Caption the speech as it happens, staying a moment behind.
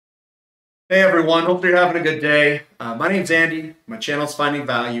Hey everyone, hope you're having a good day. My name's Andy, my channel's Finding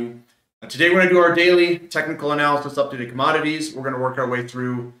Value. Today we're going to do our daily technical analysis updated commodities. We're going to work our way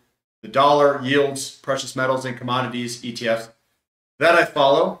through the dollar, yields, precious metals, and commodities ETFs that I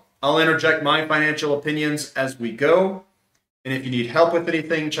follow. I'll interject my financial opinions as we go. And if you need help with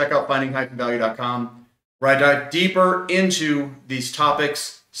anything, check out finding-value.com, where I dive deeper into these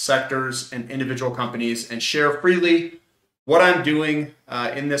topics, sectors, and individual companies and share freely what I'm doing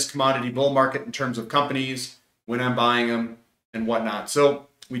in this commodity bull market in terms of companies, when I'm buying them, and whatnot. So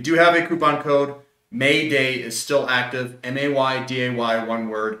we do have a coupon code. May Day is still active, MAYDAY, one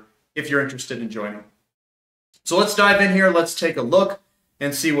word, if you're interested in joining. So let's dive in here. Let's take a look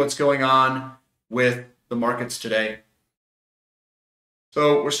and see what's going on with the markets today.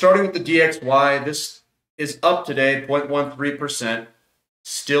 So we're starting with the DXY. This is up today, 0.13%.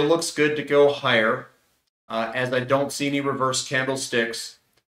 Still looks good to go higher. As I don't see any reverse candlesticks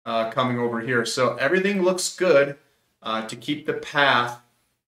coming over here. So everything looks good to keep the path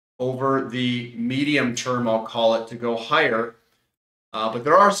over the medium term, I'll call it, to go higher. But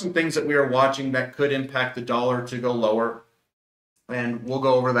there are some things that we are watching that could impact the dollar to go lower. And we'll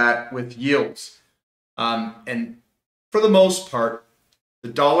go over that with yields. And for the most part, the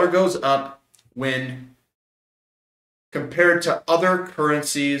dollar goes up when compared to other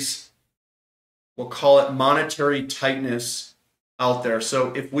currencies. We'll call it monetary tightness out there.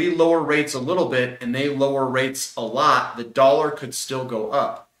 So if we lower rates a little bit and they lower rates a lot, the dollar could still go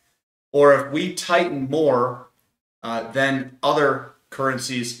up. Or if we tighten more than other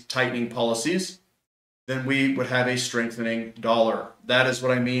currencies' tightening policies, then we would have a strengthening dollar. That is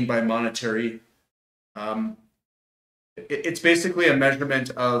what I mean by monetary. It's basically a measurement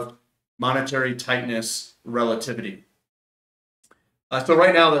of monetary tightness relativity. So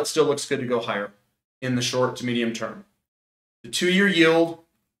right now that still looks good to go higher in the short to medium term. The 2-year yield,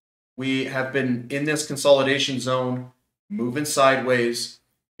 we have been in this consolidation zone, moving sideways.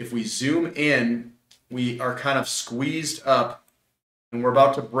 If we zoom in, we are kind of squeezed up and we're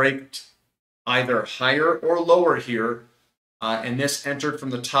about to break either higher or lower here. And this entered from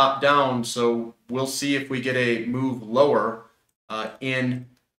the top down, so we'll see if we get a move lower in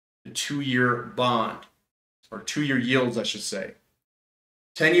the 2-year bond, or 2-year yields, I should say.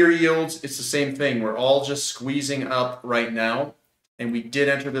 10-year yields, it's the same thing. We're all just squeezing up right now, and we did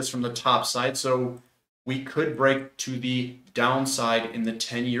enter this from the top side, so we could break to the downside in the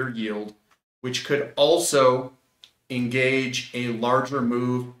 10-year yield, which could also engage a larger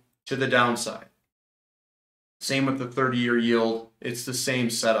move to the downside. Same with the 30-year yield. It's the same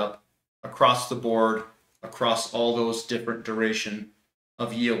setup across the board, across all those different duration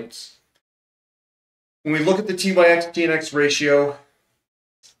of yields. When we look at the TYX-TNX ratio,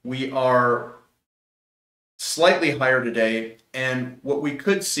 we are slightly higher today, and what we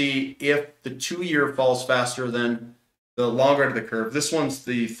could see if the 2-year falls faster than the longer end of the curve, this one's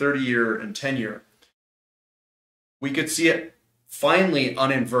the 30-year and 10-year, we could see it finally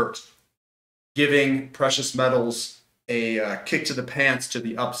uninvert, giving precious metals a kick to the pants to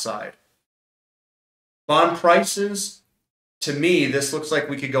the upside. Bond prices, to me, this looks like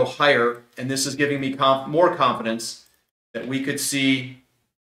we could go higher, and this is giving me more confidence that we could see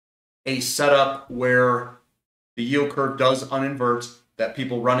a setup where the yield curve does uninvert, that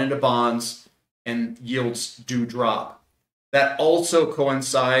people run into bonds and yields do drop. That also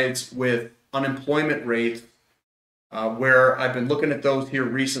coincides with unemployment rates, where I've been looking at those here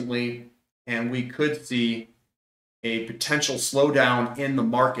recently, and we could see a potential slowdown in the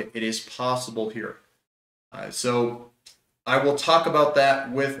market. It is possible here. So I will talk about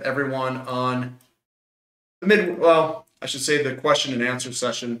that with everyone on the the question and answer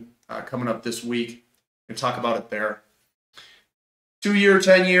session coming up this week. We'll talk about it there. 2-year,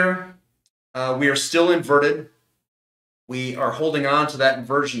 10-year, we are still inverted. We are holding on to that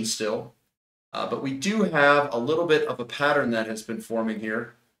inversion still, but we do have a little bit of a pattern that has been forming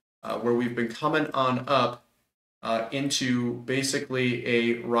here, where we've been coming on up into basically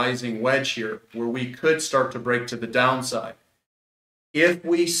a rising wedge here, where we could start to break to the downside. If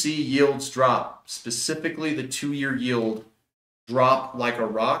we see yields drop, specifically the 2-year yield drop like a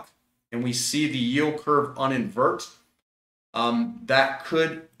rock, and we see the yield curve uninvert, that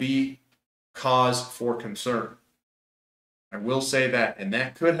could be cause for concern. I will say that, and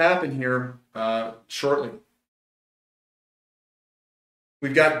that could happen here shortly.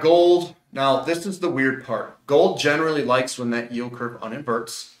 We've got gold. Now, this is the weird part. Gold generally likes when that yield curve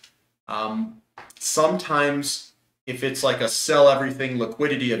uninverts. Sometimes, if it's like a sell everything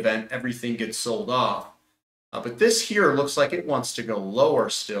liquidity event, everything gets sold off. But this here looks like it wants to go lower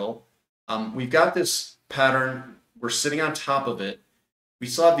still. We've got this pattern. We're sitting on top of it. we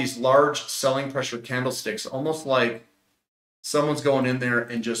saw these large selling pressure candlesticks, almost like someone's going in there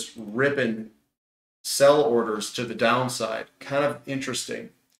and just ripping sell orders to the downside. Kind of interesting.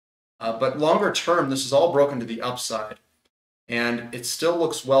 But longer term, this is all broken to the upside. And it still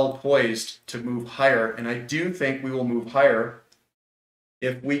looks well poised to move higher. And I do think we will move higher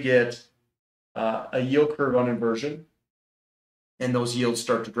if we get a yield curve on inversion and those yields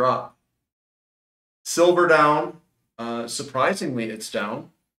start to drop. Silver down. Surprisingly, it's down.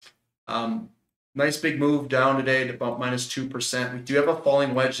 Nice big move down today to about -2%. We do have a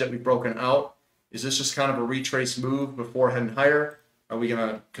falling wedge that we've broken out. Is this just kind of a retrace move before heading higher? Are we going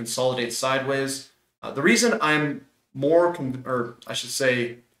to consolidate sideways? The reason I'm more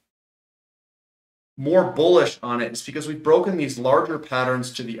bullish on it is because we've broken these larger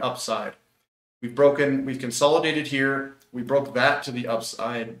patterns to the upside. We've consolidated here. We broke that to the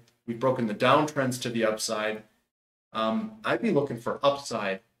upside. We've broken the downtrends to the upside. I'd be looking for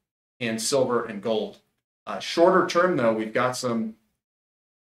upside in silver and gold. Shorter term, though, we've got some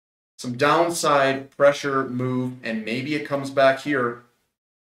downside pressure move, and maybe it comes back here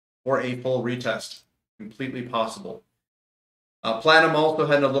for a full retest. Completely possible. Platinum also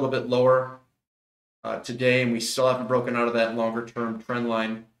heading a little bit lower today, and we still haven't broken out of that longer term trend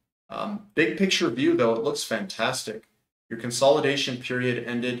line. Big picture view, though, it looks fantastic. Your consolidation period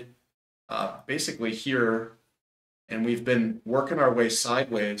ended basically here, and we've been working our way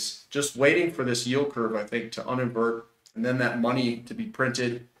sideways, just waiting for this yield curve, I think, to uninvert, and then that money to be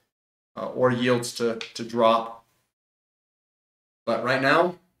printed or yields to drop. But right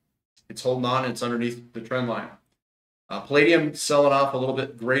now, it's holding on. It's underneath the trend line. Palladium selling off a little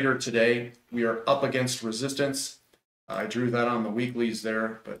bit greater today. We are up against resistance. I drew that on the weeklies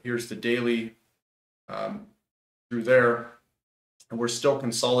there, but here's the daily through there. And we're still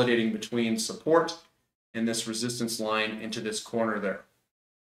consolidating between support and this resistance line into this corner there.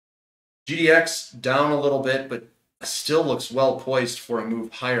 GDX down a little bit, but still looks well poised for a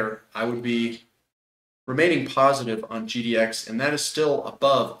move higher. I would be remaining positive on GDX, and that is still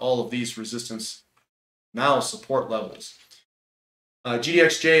above all of these resistance, now support levels.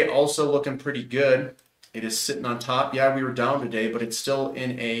 GDXJ also looking pretty good. It is sitting on top. Yeah, we were down today, but it's still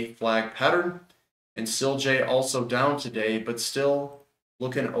in a flag pattern. And SILJ also down today, but still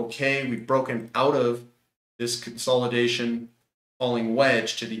looking okay. We've broken out of this consolidation falling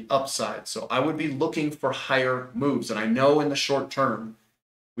wedge to the upside. So I would be looking for higher moves. And I know in the short term,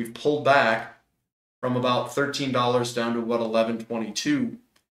 we've pulled back from about $13 down to what, $11.22.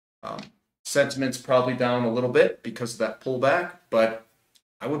 Sentiment's probably down a little bit because of that pullback, but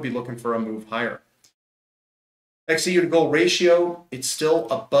I would be looking for a move higher. XEU to gold ratio, it's still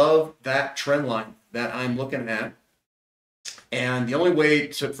above that trend line that I'm looking at. And the only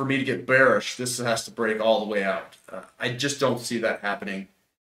way for me to get bearish, this has to break all the way out. I just don't see that happening.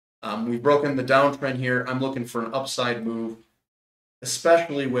 We've broken the downtrend here. I'm looking for an upside move,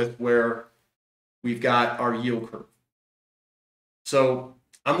 especially with where we've got our yield curve. So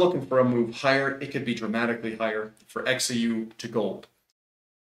I'm looking for a move higher. It could be dramatically higher for XEU to gold.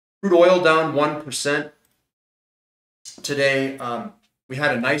 Crude oil down 1% today. We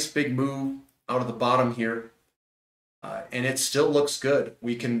had a nice big move out of the bottom here, and it still looks good.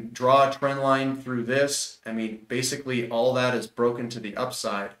 We can draw a trend line through this. I mean, basically all that is broken to the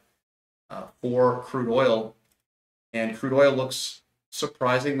upside for crude oil, and crude oil looks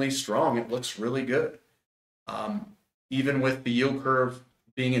surprisingly strong. It looks really good, even with the yield curve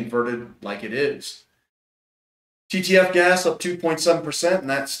being inverted like it is. TTF gas up 2.7%, and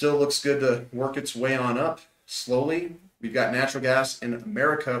that still looks good to work its way on up slowly. We've got natural gas in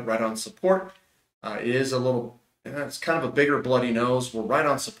America right on support. It is a little, it's kind of a bigger bloody nose. We're right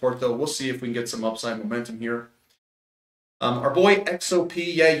on support, though. We'll see if we can get some upside momentum here. Our boy XOP,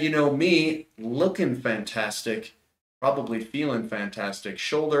 yeah, you know me, looking fantastic, probably feeling fantastic.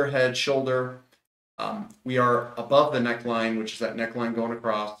 Shoulder, head, shoulder. We are above the neckline, which is that neckline going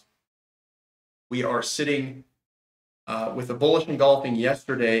across. We are sitting with a bullish engulfing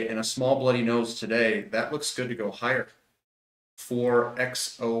yesterday and a small bloody nose today. That looks good to go higher for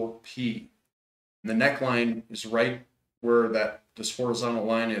XOP. And the neckline is right where this horizontal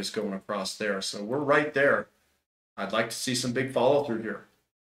line is going across there. So we're right there. I'd like to see some big follow through here.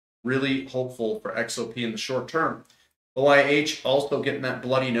 Really hopeful for XOP in the short term. OIH also getting that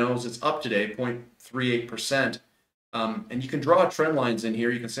bloody nose. It's up today, 0.38%. And you can draw trend lines in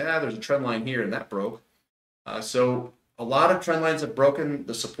here. You can say, there's a trend line here, and that broke. So a lot of trend lines have broken.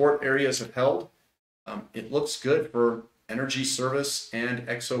 The support areas have held. It looks good for energy service and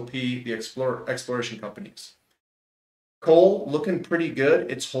XOP, the exploration companies. Coal looking pretty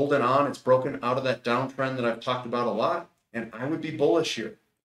good. It's holding on. It's broken out of that downtrend that I've talked about a lot. and I would be bullish here.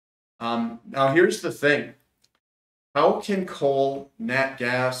 Now, here's the thing. How can coal, nat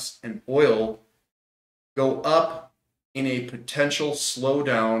gas, and oil go up in a potential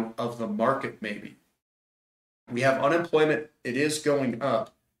slowdown of the market maybe? We have unemployment. It is going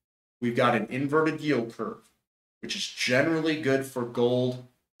up. We've got an inverted yield curve, which is generally good for gold,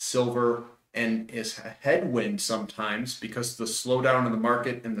 silver, and is a headwind sometimes because the slowdown in the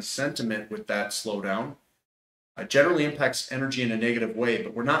market and the sentiment with that slowdown generally impacts energy in a negative way,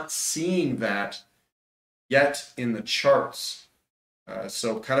 but we're not seeing that yet in the charts.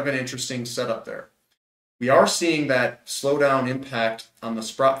 So kind of an interesting setup there. We are seeing that slowdown impact on the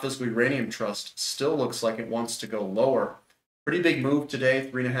Sprott Physical Uranium Trust still looks like it wants to go lower. Pretty big move today,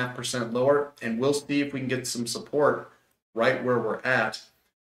 3.5% lower, and we'll see if we can get some support right where we're at.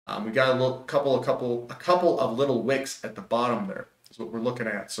 We got a couple of little wicks at the bottom there is what we're looking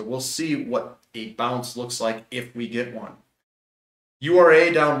at. So we'll see what a bounce looks like if we get one.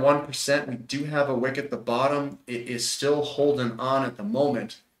 URA down 1%. We do have a wick at the bottom. It is still holding on at the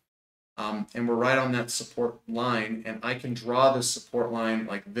moment. And we're right on that support line. And I can draw this support line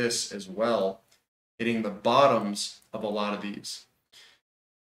like this as well, hitting the bottoms of a lot of these.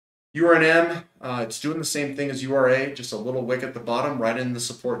 URNM, it's doing the same thing as URA, just a little wick at the bottom, right in the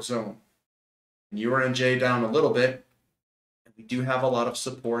support zone. And URNJ down a little bit. And we do have a lot of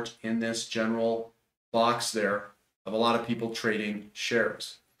support in this general box there of a lot of people trading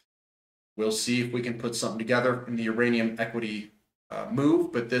shares. We'll see if we can put something together in the uranium equity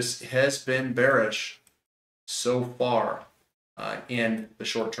move, but this has been bearish so far in the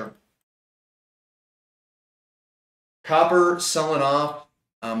short term. Copper selling off.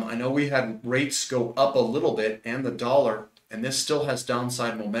 I know we had rates go up a little bit and the dollar, and this still has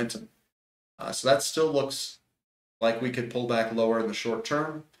downside momentum. So that still looks like we could pull back lower in the short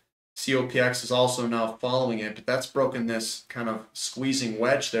term. COPX is also now following it, but that's broken this kind of squeezing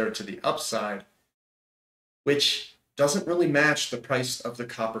wedge there to the upside, which doesn't really match the price of the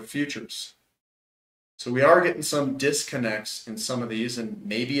copper futures. So we are getting some disconnects in some of these, and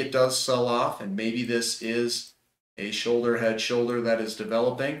maybe it does sell off, and maybe this is a shoulder head shoulder that is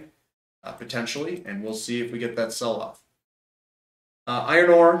developing potentially, and we'll see if we get that sell off. Iron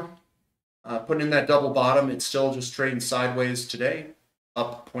ore, putting in that double bottom, it's still just trading sideways today,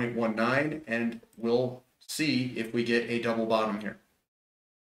 up 0.19, and we'll see if we get a double bottom here.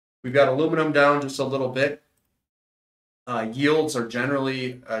 We've got aluminum down just a little bit. Yields are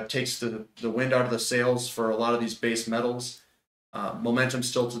generally takes the wind out of the sails for a lot of these base metals. Momentum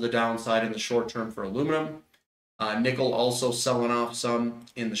still to the downside in the short term for aluminum. Nickel also selling off some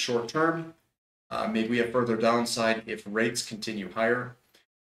in the short term. Maybe we have further downside if rates continue higher.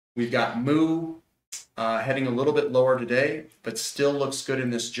 We've got MU heading a little bit lower today, but still looks good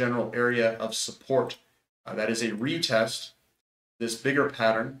in this general area of support. That is a retest, this bigger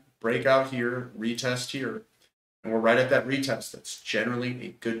pattern, breakout here, retest here, and we're right at that retest. That's generally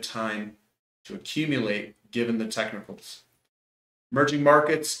a good time to accumulate given the technicals. Emerging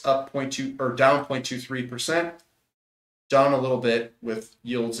markets up down 0.23%, down a little bit with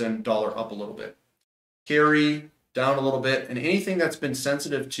yields and dollar up a little bit. Carry down a little bit, and anything that's been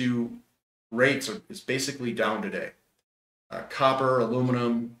sensitive to rates is basically down today. Copper,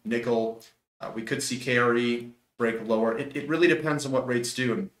 aluminum, nickel, we could see KRE break lower. It really depends on what rates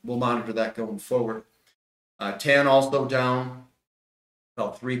do, and we'll monitor that going forward. TAN also down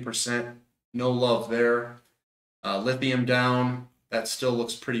about 3%. No love there. Lithium down. That still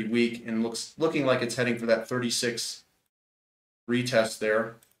looks pretty weak and looking like it's heading for that 36 retest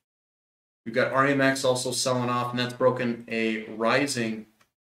there. We've got REMX also selling off, and that's broken a rising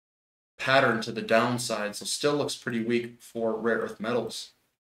pattern to the downside, so still looks pretty weak for rare earth metals.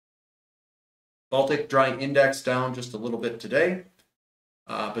 Baltic Dry Index down just a little bit today,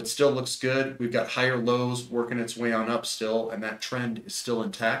 but still looks good. We've got higher lows working its way on up still, and that trend is still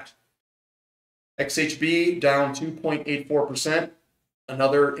intact. XHB down 2.84%,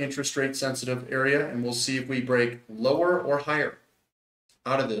 another interest rate sensitive area, and we'll see if we break lower or higher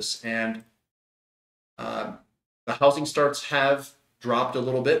out of this. And the housing starts have dropped a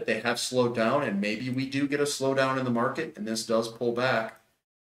little bit. They have slowed down, and maybe we do get a slowdown in the market, and this does pull back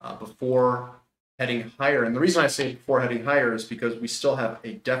before heading higher. And the reason I say before heading higher is because we still have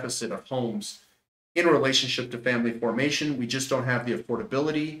a deficit of homes in relationship to family formation. We just don't have the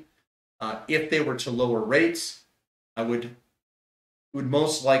affordability. If they were to lower rates, I would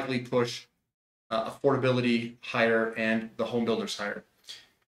most likely push affordability higher and the home builders higher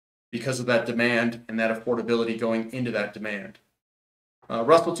because of that demand and that affordability going into that demand.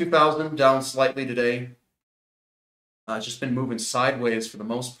 Russell 2000 down slightly today. Just been moving sideways for the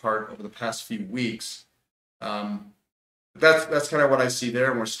most part over the past few weeks. That's kind of what I see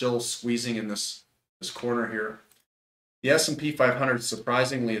there, and we're still squeezing in this corner here. The S&P 500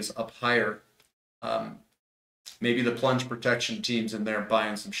 surprisingly is up higher. Maybe the plunge protection team's in there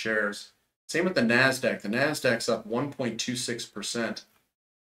buying some shares. Same with the NASDAQ. The NASDAQ's up 1.26%.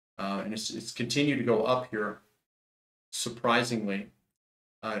 And it's continued to go up here, surprisingly.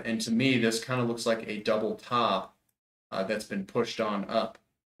 And to me, this kind of looks like a double top that's been pushed on up.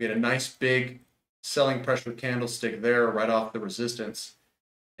 We had a nice big selling pressure candlestick there right off the resistance,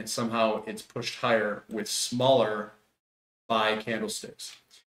 and somehow it's pushed higher with smaller buy candlesticks.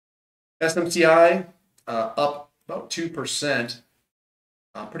 SMCI up about 2%.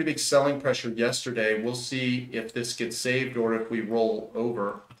 Pretty big selling pressure yesterday. We'll see if this gets saved or if we roll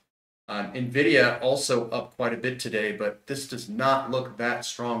over. NVIDIA also up quite a bit today, but this does not look that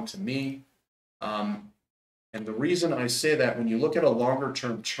strong to me. And the reason I say that, when you look at a longer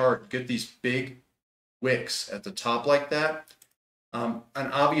term chart, you get these big wicks at the top like that. And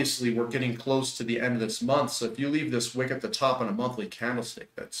obviously we're getting close to the end of this month. So if you leave this wick at the top on a monthly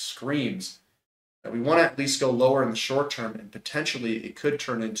candlestick, that screams that we want to at least go lower in the short term, and potentially it could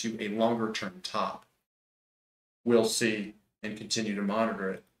turn into a longer term top. We'll see and continue to monitor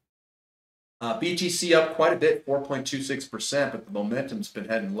it. BTC up quite a bit, 4.26%, but the momentum's been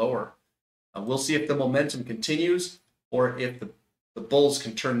heading lower. We'll see if the momentum continues or if the bulls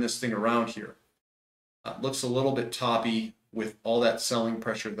can turn this thing around here. Looks a little bit toppy with all that selling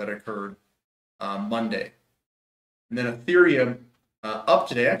pressure that occurred Monday. And then Ethereum up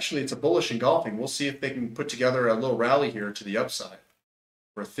today. Actually, it's a bullish engulfing. We'll see if they can put together a little rally here to the upside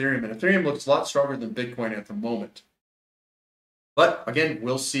for Ethereum. And Ethereum looks a lot stronger than Bitcoin at the moment. But again,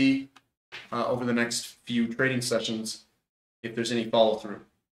 we'll see over the next few trading sessions if there's any follow through.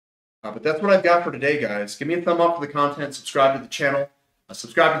 But that's what I've got for today, guys. Give me a thumb up for the content. Subscribe to the channel.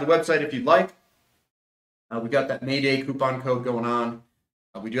 Subscribe to the website if you'd like. We got that May Day coupon code going on.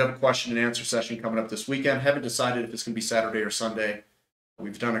 We do have a question and answer session coming up this weekend. Haven't decided if it's going to be Saturday or Sunday.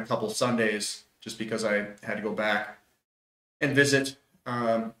 We've done a couple Sundays just because I had to go back and visit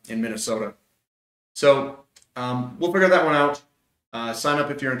in Minnesota. So we'll figure that one out. Sign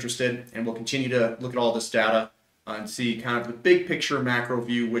up if you're interested, and we'll continue to look at all this data and see kind of the big picture macro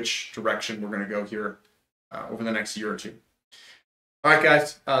view, which direction we're going to go here over the next year or two. All right,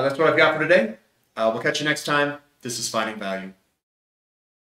 guys, that's what I've got for today. We'll catch you next time. This is Finding Value.